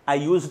 I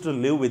use to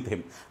live with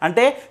him.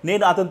 అంటే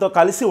నేను అతనితో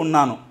కలిసి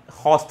ఉన్నాను.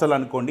 హాస్టల్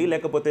అనుకోండి,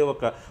 లేకపోతే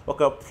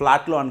ఒక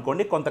ఫ్లాట్లో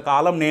అనుకోండి.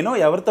 కొంతకాలం నేను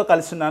ఎవరితో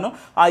కలిసి ఉన్నాను?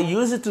 I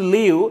use to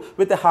live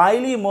with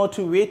highly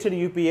motivated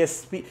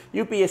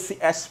UPSC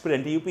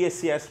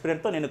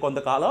ఆస్పిరెంట్తో నేను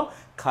కొంతకాలం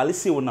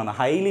కలిసి ఉన్నాను.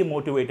 Highly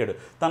motivated.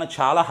 తను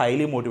చాలా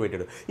హైలీ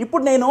మోటివేటెడ్.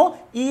 ఇప్పుడు నేను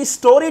ఈ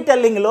స్టోరీ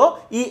టెల్లింగ్లో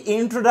ఈ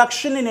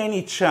ఇంట్రొడక్షన్ని నేను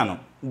ఇచ్చాను.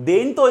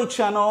 దేంతో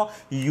ఇచ్చానో?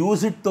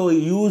 యూజ్ ఇట్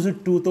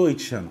టుతో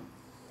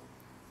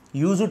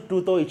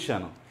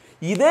ఇచ్చాను.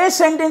 ఇదే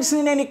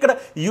సెంటెన్స్ని నేను ఇక్కడ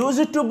యూజ్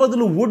ఇట్ టు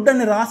బదులు వుడ్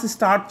అని రాసి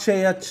స్టార్ట్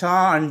చేయొచ్చా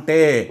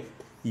అంటే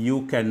you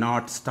can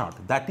not start.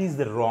 That is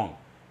the wrong.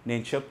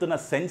 నేను చెప్తున్న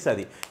సెన్స్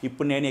అది.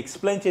 ఇప్పుడు నేను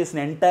ఎక్స్ప్లెయిన్ చేసిన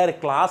ఎంటైర్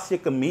క్లాస్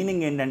యొక్క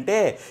మీనింగ్ ఏంటంటే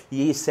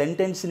ఈ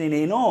సెంటెన్స్ని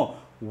నేను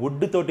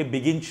వుడ్ తోటి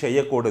బిగిన్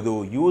చేయకూడదు,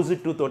 యూజ్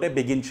ఇట్ టు తోటే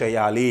బిగిన్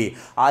చేయాలి.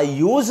 I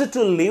use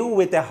to live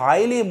with a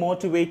highly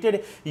motivated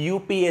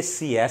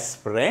UPSC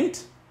aspirant.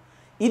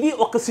 ఇది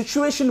ఒక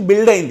సిచ్యువేషన్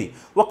బిల్డ్ అయింది.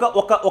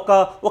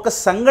 ఒక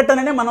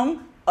సంఘటననే మనం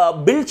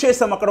బిల్డ్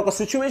చేసాం. అక్కడ ఒక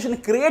సిచ్యువేషన్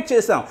క్రియేట్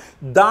చేసాం.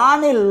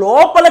 దాని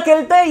లోపలికి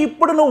వెళ్తే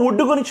ఇప్పుడు నువ్వు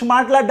వుడ్ గురించి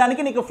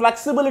మాట్లాడడానికి నీకు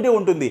ఫ్లెక్సిబిలిటీ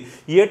ఉంటుంది.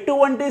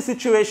 ఎటువంటి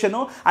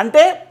సిచ్యువేషను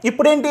అంటే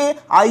ఇప్పుడేంటి?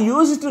 I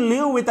use to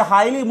live with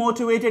highly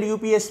motivated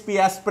UPSP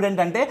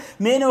aspirant అంటే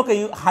నేను ఒక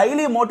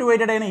హైలీ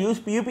మోటివేటెడ్ అయిన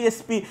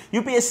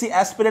యూపీఎస్సీ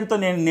ఆస్పిరెంట్తో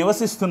నేను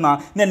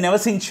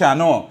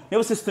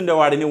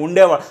నివసిస్తుండేవాడిని,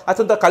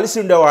 అతనితో కలిసి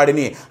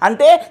ఉండేవాడిని.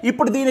 అంటే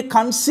ఇప్పుడు దీని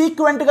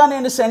కన్సీక్వెంట్గా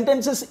నేను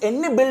సెంటెన్సెస్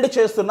ఎన్ని బిల్డ్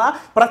చేస్తున్నా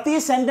ప్రతి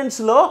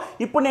సెంటెన్స్లో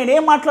ఇప్పుడు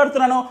నేనేం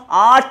మాట్లాడుతున్నాను?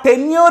 ఆ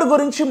టెన్యూర్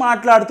గురించి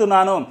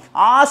మాట్లాడుతున్నాను.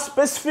 ఆ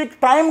స్పెసిఫిక్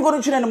టైం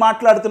గురించి నేను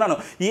మాట్లాడుతున్నాను.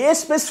 ఏ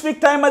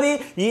స్పెసిఫిక్ టైం అది?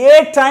 ఏ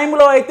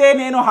టైంలో అయితే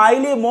నేను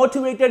హైలీ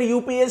మోటివేటెడ్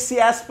యూపీఎస్సీ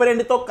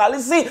ఆస్పిరెంట్తో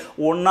కలిసి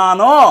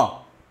ఉన్నానో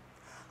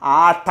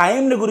ఆ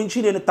టైంని గురించి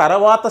నేను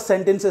తర్వాత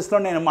సెంటెన్సెస్లో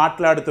నేను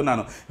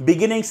మాట్లాడుతున్నాను.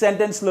 బిగినింగ్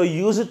సెంటెన్స్లో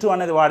యూజ్ టు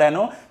అనేది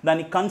వాడాను.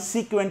 దాని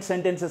కన్సీక్వెంట్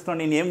సెంటెన్సెస్లో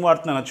నేను ఏం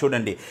వాడుతున్నానో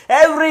చూడండి.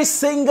 Every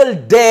single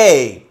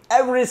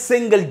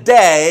day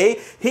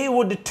he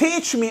would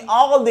teach me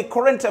all the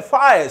current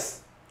affairs.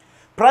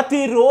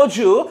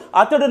 ప్రతిరోజు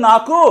అతడు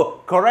నాకు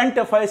కరెంట్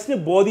అఫైర్స్ని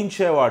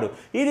బోధించేవాడు.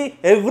 ఇది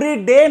ఎవ్రీ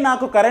డే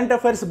నాకు కరెంట్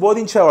అఫైర్స్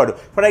బోధించేవాడు.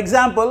 ఫర్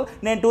ఎగ్జాంపుల్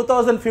నేను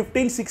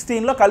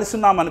 2015-16లో కలిసి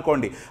ఉన్నాం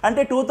అనుకోండి.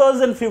 అంటే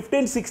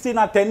 2015-16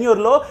 ఆ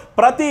టెన్యూర్లో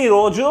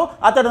ప్రతిరోజు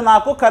అతడు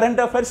నాకు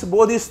కరెంట్ అఫైర్స్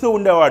బోధిస్తూ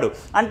ఉండేవాడు.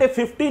 అంటే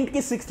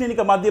 15కి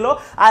 16కి మధ్యలో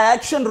ఆ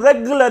యాక్షన్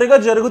రెగ్యులర్గా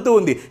జరుగుతూ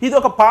ఉంది. ఇది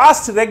ఒక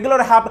పాస్ట్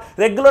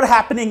రెగ్యులర్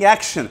హ్యాపెనింగ్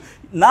యాక్షన్.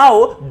 నా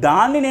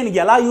దాన్ని నేను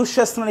ఎలా యూజ్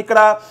చేస్తున్నాను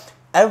ఇక్కడ?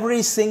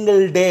 Every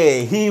single day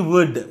he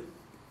would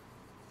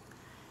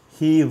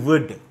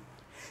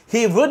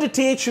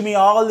teach me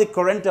all the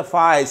current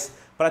affairs.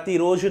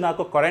 ప్రతిరోజు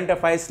నాకు కరెంట్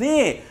అఫైర్స్ని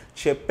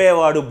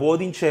చెప్పేవాడు,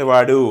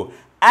 బోధించేవాడు.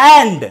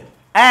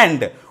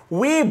 And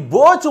we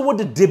both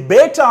would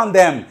debate on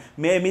them.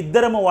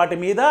 మేమిద్దరము వాటి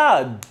మీద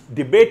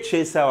డిబేట్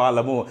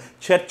చేసేవాళ్ళము,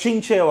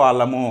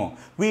 చర్చించేవాళ్ళము.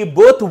 we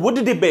both would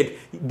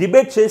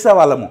డిబేట్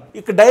చేసేవాళ్ళము.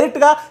 ఇక్కడ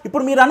డైరెక్ట్గా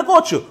ఇప్పుడు మీరు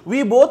అనుకోవచ్చు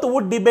we both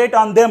would debate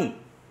on them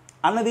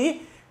అన్నది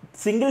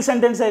సింగిల్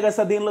సెంటెన్సే కదా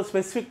సార్, దీనిలో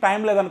స్పెసిఫిక్ టైం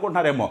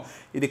లేదనుకుంటున్నారేమో.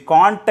 ఇది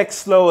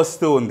కాంటెక్స్ట్లో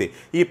వస్తూ ఉంది.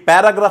 ఈ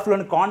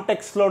పారాగ్రాఫ్లోని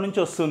కాంటెక్స్ట్లో నుంచి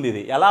వస్తుంది.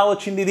 ఇది ఎలా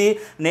వచ్చింది? ఇది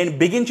నేను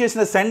బిగిన్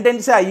చేసిన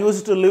సెంటెన్సే I use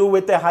to live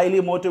with a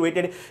highly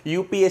motivated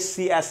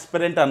UPSC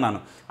aspirant అన్నాను.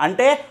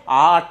 అంటే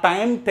ఆ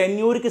టైం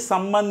టెన్యూర్కి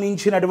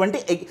సంబంధించినటువంటి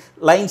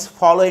లైన్స్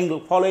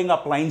ఫాలోయింగ్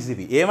అప్ లైన్స్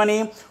ఇవి. ఏమని?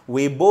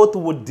 We both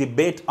would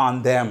debate on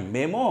them.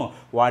 మేము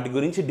వాటి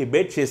గురించి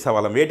డిబేట్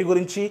చేసేవాళ్ళం. వేటి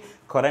గురించి?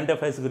 కరెంట్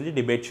అఫైర్స్ గురించి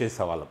డిబేట్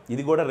చేసేవాళ్ళం.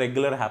 ఇది కూడా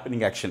రెగ్యులర్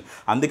హ్యాపెనింగ్ యాక్షన్.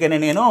 అందుకనే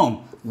నేను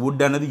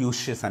వుడ్ అనేది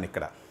యూజ్ చేశాను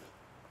ఇక్కడ.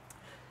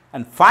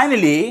 And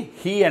finally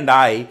he and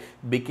I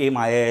became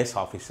IAS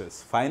officers.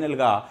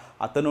 ఫైనల్గా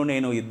అతను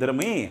నేను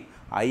ఇద్దరమే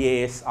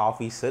ఐఏఎస్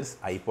ఆఫీసర్స్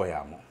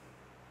అయిపోయాము.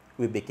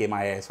 We became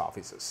IAS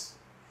officers.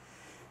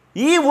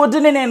 ఈ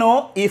వుడ్ని నేను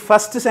ఈ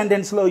ఫస్ట్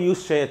సెంటెన్స్లో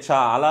యూస్ చేయొచ్చా?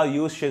 అలా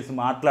యూస్ చేసి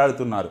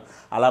మాట్లాడుతున్నారు.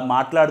 అలా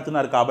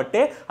మాట్లాడుతున్నారు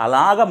కాబట్టే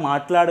అలాగా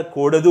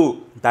మాట్లాడకూడదు.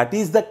 That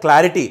is the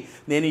clarity.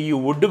 నేను ఈ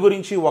వుడ్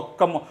గురించి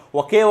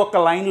ఒకే ఒక్క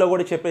లైన్లో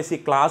కూడా చెప్పేసి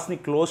క్లాస్ని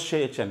క్లోజ్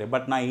చేయొచ్చండి.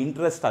 బట్ నా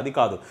ఇంట్రెస్ట్ అది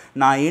కాదు.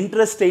 నా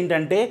ఇంట్రెస్ట్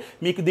ఏంటంటే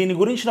మీకు దీని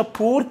గురించిన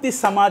పూర్తి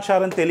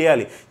సమాచారం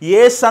తెలియాలి.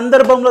 ఏ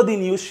సందర్భంలో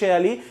దీన్ని యూస్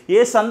చేయాలి,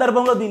 ఏ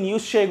సందర్భంలో దీన్ని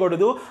యూస్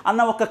చేయకూడదు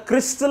అన్న ఒక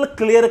క్రిస్టల్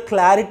క్లియర్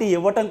క్లారిటీ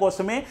ఇవ్వటం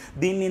కోసమే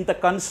దీన్ని ఇంత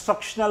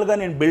కన్స్ట్రక్షనల్గా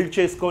నేను బిల్డ్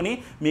చేసుకొని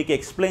మీకు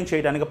ఎక్స్ప్లెయిన్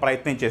చేయడానికి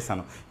ప్రయత్నం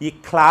చేశాను. ఈ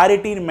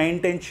క్లారిటీని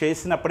మెయింటైన్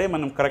చేసినప్పుడే మనం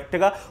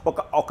కరెక్ట్గా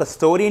ఒక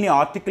స్టోరీని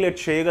ఆర్టికులేట్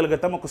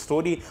చేయగలుగుతాం,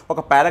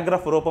 ఒక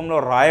పారాగ్రాఫ్ రూపంలో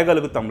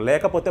రాయగలుగుతాం.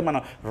 లేకపోతే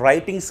మనం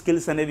రైటింగ్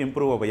స్కిల్స్ అనేవి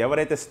ఇంప్రూవ్ అవ్వవు.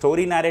 ఎవరైతే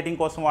స్టోరీ నేరేటింగ్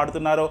కోసం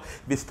వాడుతున్నారో,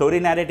 ఈ స్టోరీ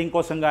నేరేటింగ్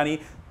కోసం కానీ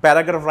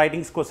పారాగ్రాఫ్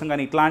రైటింగ్స్ కోసం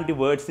కానీ ఇట్లాంటి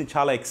వర్డ్స్ని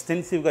చాలా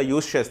ఎక్స్టెన్సివ్గా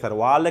యూస్ చేస్తారు.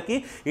 వాళ్ళకి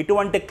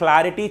ఇటువంటి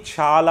క్లారిటీ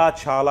చాలా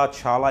చాలా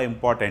చాలా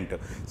important.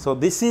 So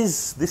this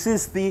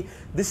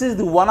is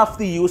the one of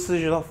the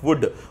usage of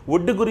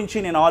would గురించి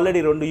నేను ఆల్రెడీ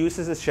 2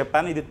 యూసేజెస్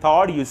చెప్పాను. ఇది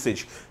థర్డ్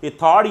యూసేజ్. ఈ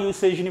థర్డ్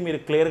యూసేజ్ని మీరు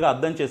క్లియర్గా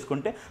అర్థం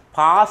చేసుకుంటే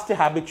పాస్ట్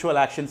హ్యాబిచువల్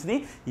యాక్షన్స్ని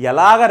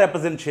ఎలాగ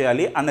రిప్రజెంట్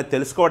చేయాలి అన్నది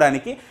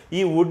తెలుసుకోవడానికి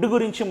ఈ వుడ్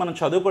గురించి మనం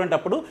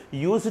చదువుకునేటప్పుడు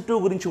యూజ్ టు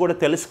గురించి కూడా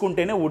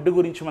తెలుసుకుంటేనే వుడ్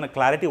గురించి మన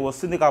క్లారిటీ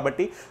వస్తుంది.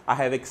 కాబట్టి I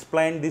have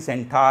explain this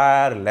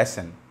entire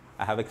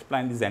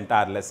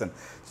lesson.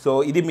 So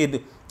ఇది మీరు,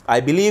 I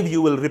believe you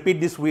will repeat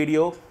this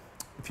video.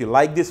 If you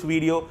like this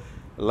video,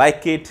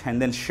 like it and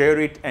then share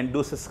it and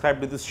do subscribe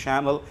to this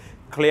channel,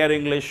 Clear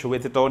English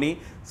with Tony.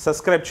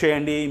 Subscribe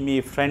చేయండి, మీ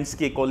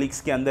ఫ్రెండ్స్కి,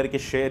 కొలీగ్స్కి అందరికీ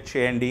share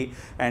చేయండి.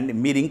 And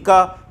మీరు ఇంకా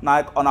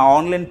నా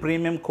online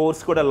premium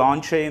course కూడా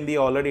launch అయ్యింది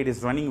already. It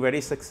is running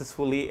very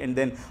successfully and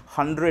then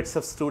hundreds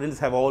of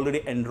students have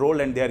already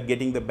enrolled and they are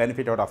getting the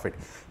benefit out of it.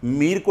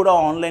 మీరు కూడా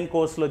ఆన్లైన్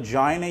కోర్సులో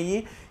జాయిన్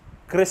అయ్యి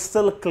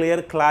క్రిస్టల్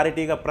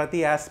క్లారిటీగా ప్రతి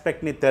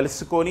ఆస్పెక్ట్ని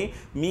తెలుసుకొని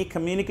మీ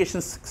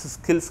కమ్యూనికేషన్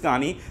స్కిల్స్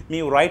కానీ మీ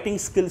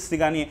రైటింగ్ స్కిల్స్ని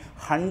కానీ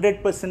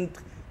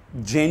 100%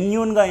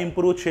 జెన్యూన్గా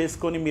ఇంప్రూవ్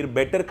చేసుకొని మీరు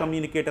బెటర్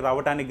కమ్యూనికేటర్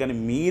అవ్వడానికి కానీ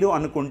మీరు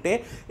అనుకుంటే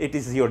it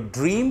is your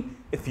dream.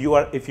 If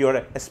you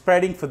are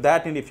aspiring for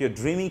that and if you're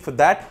dreaming for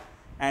that,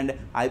 and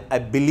I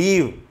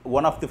believe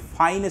one of the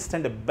finest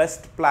and the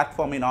best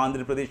platform in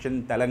Andhra Pradesh and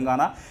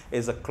Telangana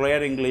is a Clear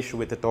English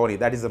with Tony.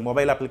 That is a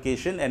mobile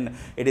application and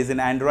it is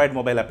an Android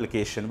mobile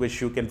application which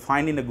you can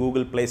find in the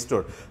Google Play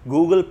Store.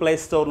 Google Play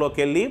Store lo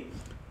kelli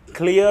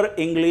Clear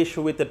English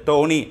with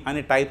Tony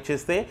అని type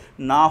చేస్తే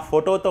నా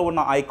ఫోటోతో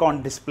ఉన్న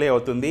icon display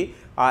అవుతుంది.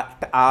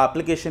 ఆ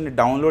అప్లికేషన్ని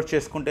download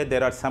చేసుకుంటే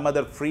there are some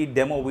other free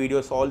demo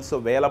videos also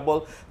available.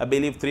 I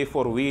believe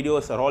 3-4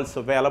 videos are also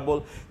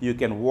available. You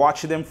can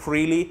watch them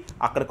freely.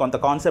 అక్కడ కొంత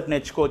కాన్సెప్ట్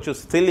నేర్చుకోవచ్చు.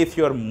 Still, if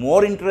you are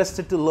more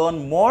interested to learn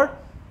more,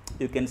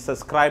 you can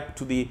subscribe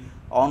to the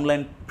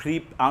online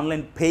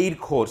paid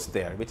course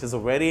there, which is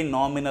a very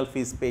nominal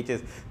fees.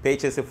 pay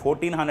చేసి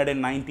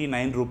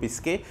 1499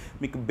 రూపీస్కే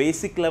మీకు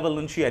basic level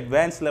నుంచి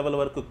advance level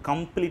వరకు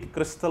complete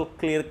crystal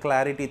clear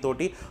clarity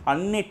తోటి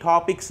అన్ని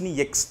టాపిక్స్ని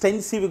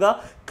ఎక్స్టెన్సివ్గా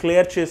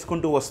clear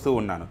చేసుకుంటూ వస్తూ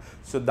ఉన్నాను.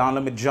 సో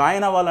దానిలో మీరు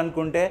జాయిన్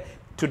అవ్వాలనుకుంటే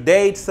టుడే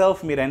ఇట్ సెల్ఫ్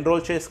మీరు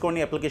ఎన్రోల్ చేసుకోండి,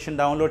 అప్లికేషన్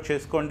డౌన్లోడ్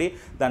చేసుకోండి.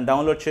 దాన్ని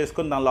డౌన్లోడ్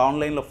చేసుకొని దానిలో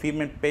ఆన్లైన్లో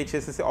పేమెంట్ పే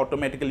చేసేసి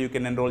automatically you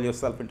can enrol your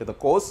self in to the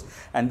course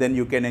and then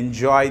you can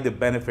enjoy the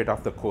benefit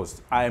of the course.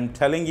 I'm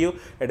telling you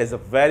it is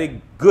a very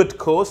good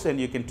course and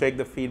you can take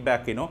the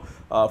feedback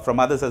from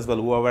others as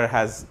well. Whoever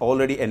has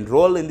already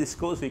enrolled in this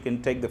course, you can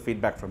take the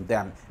feedback from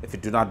them if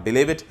you do not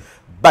believe it.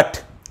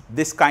 But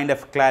this kind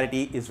of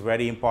clarity is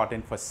very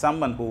important for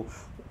someone who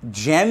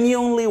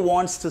genuinely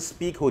wants to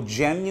speak, who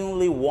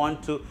genuinely want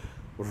to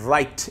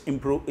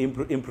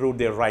improve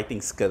their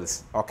writing skills.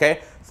 Okay,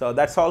 so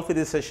that's all for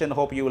this session.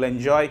 Hope you will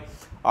enjoy.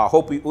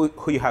 Hope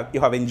you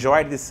have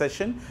enjoyed this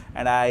session,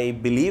 and I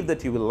believe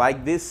that you will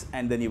like this,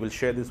 and then you will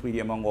share this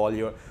video among all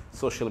your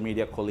social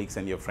media colleagues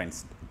and your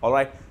friends. All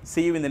right,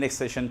 see you in the next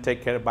session.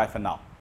 Take care. Bye for now.